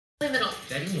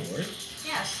that ignored.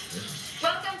 Yes.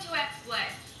 Welcome to X-Play.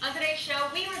 On today's show,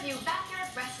 we review Backyard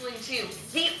Wrestling 2,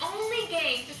 the only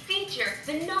game to feature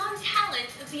the non-talent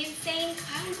of the insane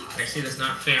clown costume. I see that's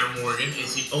not fair, Morgan.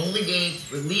 It's the only game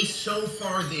released so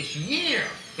far this year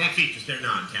that features their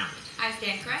non-talent. I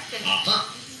stand corrected.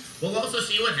 We'll also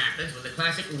see what happens when the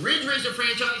classic Ridge Racer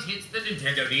franchise hits the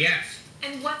Nintendo DS.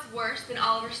 And what's worse than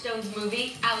Oliver Stone's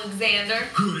movie, Alexander?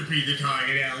 Could it be the Ty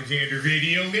and Alexander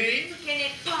video game? Can it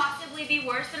possibly be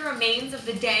worse than Remains of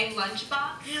the Day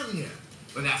Lunchbox? Hell yeah.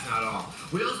 But that's not all.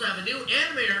 We also have a new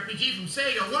anime RPG from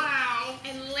Sega, wow!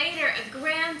 And later, a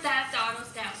Grand Theft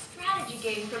Auto-style strategy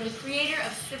game from the creator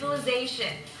of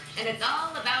Civilization. And it's all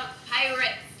about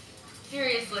pirates.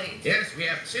 Seriously. Yes, we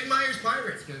have Sid Meier's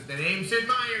Pirates, because the name Sid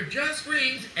Meier just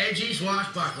screams edgy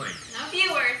swashbuckling. Now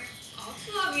viewers, all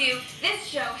two of you, this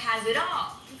show has it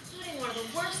all, including one of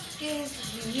the worst games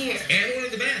of the year. And one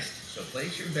of the best. So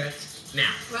place your bets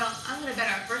now. Well, I'm going to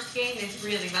bet our first game is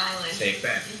really violent. Safe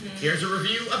bet. Here's a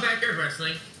review of Backyard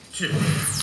Wrestling 2.